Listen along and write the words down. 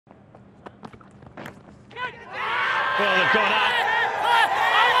Well, they've gone up.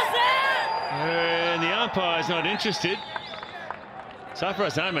 And the umpire's not interested.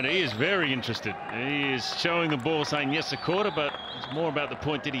 Sarfaraz Ahmed, he is very interested. He is showing the ball, saying yes, a quarter, but it's more about the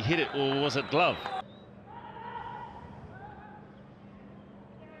point, did he hit it or was it glove?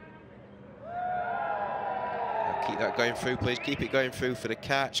 Keep that going through, please. Keep it going through for the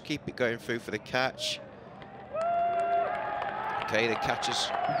catch. Keep it going through for the catch. Okay, the catch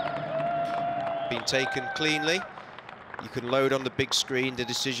has been taken cleanly. You can load on the big screen. The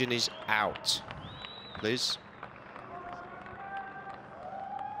decision is out, please.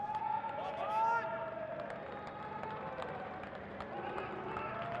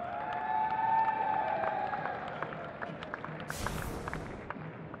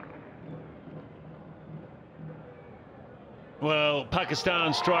 Well,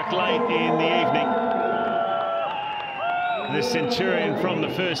 Pakistan strike late in the evening. The Centurion from the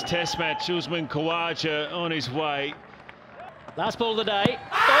first Test match, Usman Khawaja, on his way. Last ball of the day.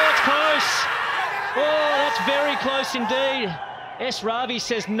 Oh, it's close. Oh, that's very close indeed. S. Ravi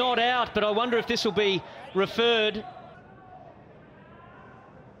says not out, but I wonder if this will be referred.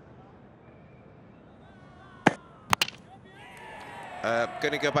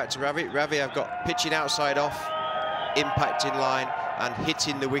 Going to go back to Ravi. Ravi, I've got pitching outside off, impacting line and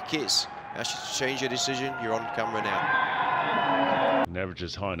hitting the wickets. Ask you to change your decision. You're on camera now. And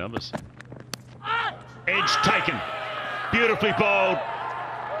averages high numbers. Edge taken. Beautifully bowled.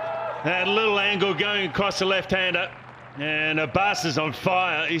 That little angle going across the left-hander. And Abbas is on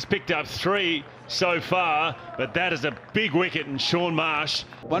fire. He's picked up 3 so far, but that is a big wicket, and Shaun Marsh.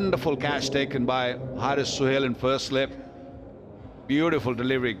 Wonderful catch taken by Haris Suhail in first slip. Beautiful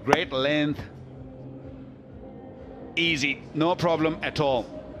delivery, great length. Easy, no problem at all.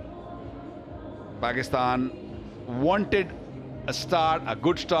 Pakistan wanted a start, a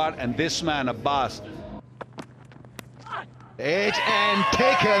good start, and this man, Abbas. Edge and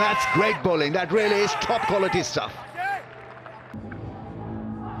taker, that's great bowling. That really is top quality stuff.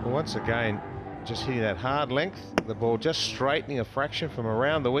 Once again, just hitting that hard length, the ball just straightening a fraction from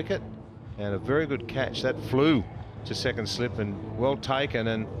around the wicket, and a very good catch. That flew to second slip and well taken,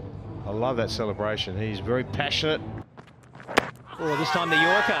 and I love that celebration. He's very passionate. Oh, this time the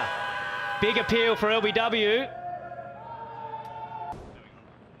Yorker. Big appeal for LBW.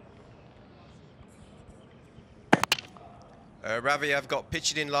 Ravi, I've got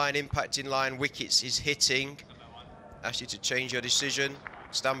pitching in line, impacting line, wickets is hitting. Ask you to change your decision.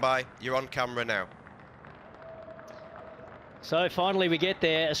 Stand by, you're on camera now. So finally we get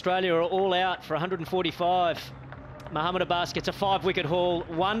there. Australia are all out for 145. Mohammad Abbas gets a 5-wicket haul.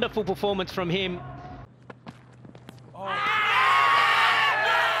 Wonderful performance from him.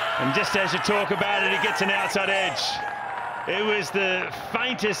 And just as you talk about it, he gets an outside edge. It was the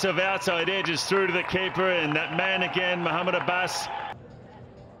faintest of outside edges through to the keeper, and that man again, Mohammad Abbas.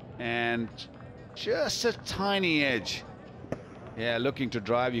 And just a tiny edge. Yeah, looking to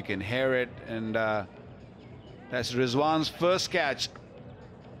drive, you can hear it, and that's Rizwan's first catch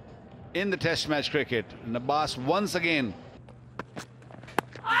in the Test match cricket. And Abbas once again.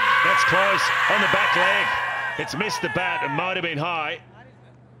 That's close on the back leg. It's missed the bat. It might have been high.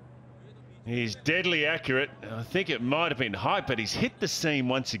 He's deadly accurate. I think it might have been high, but he's hit the seam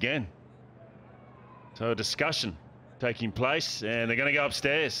once again. So a discussion taking place, and they're going to go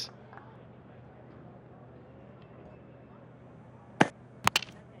upstairs.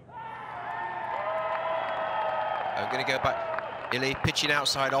 I'm going to go back. Illy pitching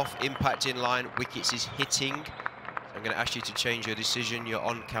outside off, impact in line, wickets is hitting. I'm going to ask you to change your decision. You're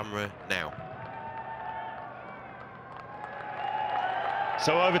on camera now.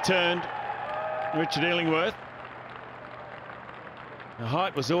 So overturned. Richard Illingworth. The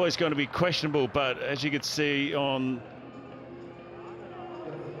height was always going to be questionable, but as you could see on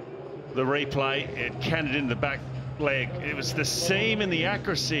the replay, it cannoned in the back leg. It was the seam and the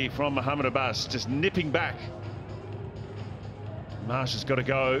accuracy from Mohammad Abbas, just nipping back. Marsh has got to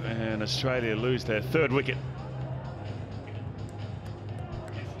go, and Australia lose their 3rd wicket.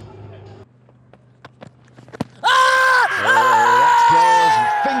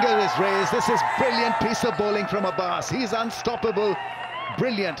 Finger is raised. This is brilliant piece of bowling from Abbas. He's unstoppable,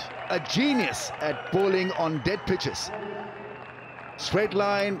 brilliant, a genius at bowling on dead pitches. Straight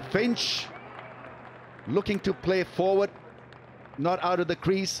line, Finch looking to play forward, not out of the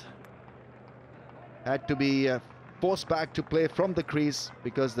crease. Had to be forced back to play from the crease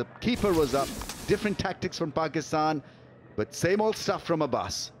because the keeper was up. Different tactics from Pakistan, but same old stuff from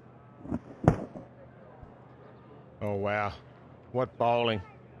Abbas. Oh, wow. What bowling.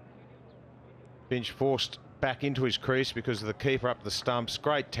 Finch forced back into his crease because of the keeper up the stumps.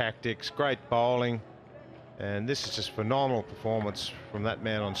 Great tactics, great bowling. And this is just phenomenal performance from that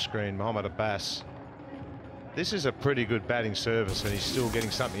man on screen, Mohammad Abbas. This is a pretty good batting service, and he's still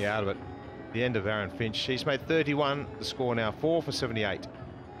getting something out of it. The end of Aaron Finch. He's made 31. The score now 4 for 78.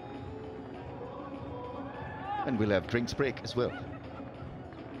 And we'll have drinks break as well.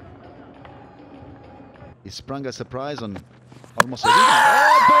 He sprung a surprise on almost everything.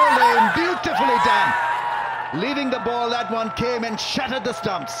 Oh, bowling! Beautifully done! Leaving the ball, that one came and shattered the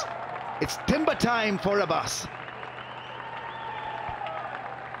stumps. It's timber time for Abbas.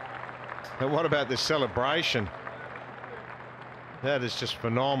 But what about this celebration? That is just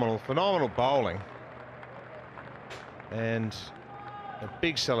phenomenal, phenomenal bowling. And a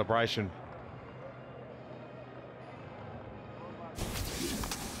big celebration.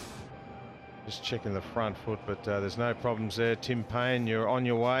 Just checking the front foot, but there's no problems there. Tim Payne, you're on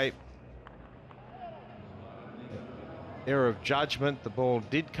your way. Error of judgment. The ball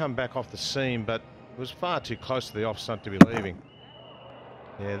did come back off the seam, but it was far too close to the off stump to be leaving.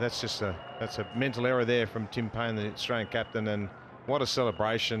 Yeah, that's a mental error there from Tim Payne, the Australian captain, and what a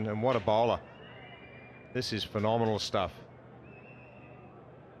celebration and what a bowler. This is phenomenal stuff.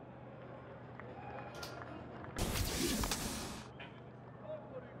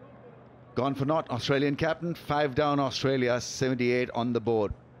 Gone for naught, Australian captain. 5 down, Australia, 78 on the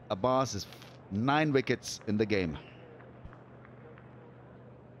board. Abbas is 9 wickets in the game.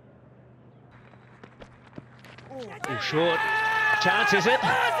 Oh, short. Chance, is it?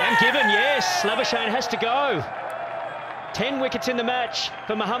 And given, yes. Labuschagne has to go. 10 wickets in the match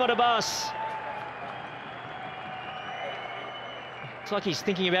for Mohammad Abbas. It's like he's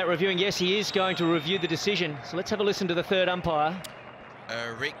thinking about reviewing. Yes, he is going to review the decision. So let's have a listen to the third umpire.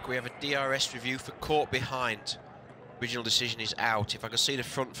 Rick, we have a DRS review for caught behind. Original decision is out. If I could see the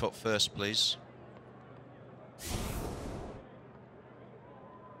front foot first, please.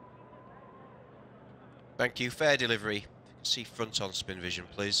 Thank you. Fair delivery. If you can see front on spin vision,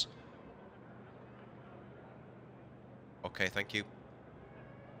 please. Okay, thank you.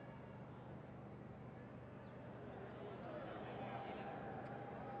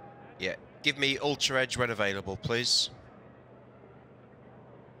 Yeah, give me ultra edge when available, please.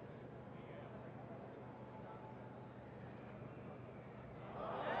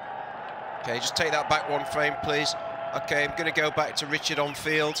 Okay, just take that back one frame, please. Okay, I'm going to go back to Richard on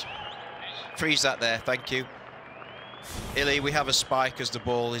field. Freeze that there, thank you. Illy, we have a spike as the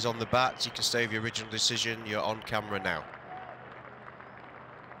ball is on the bat. You can stay with your original decision. You're on camera now.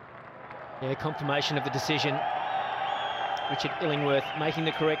 Yeah, confirmation of the decision. Richard Illingworth making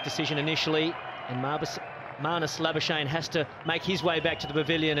the correct decision initially, and Marnus Labuschagne has to make his way back to the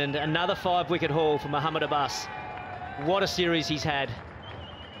pavilion, and another 5-wicket haul for Mohammad Abbas. What a series he's had.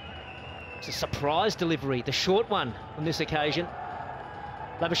 It's a surprise delivery, the short one on this occasion.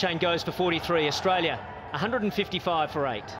 Labuschagne goes for 43. Australia 155 for 8.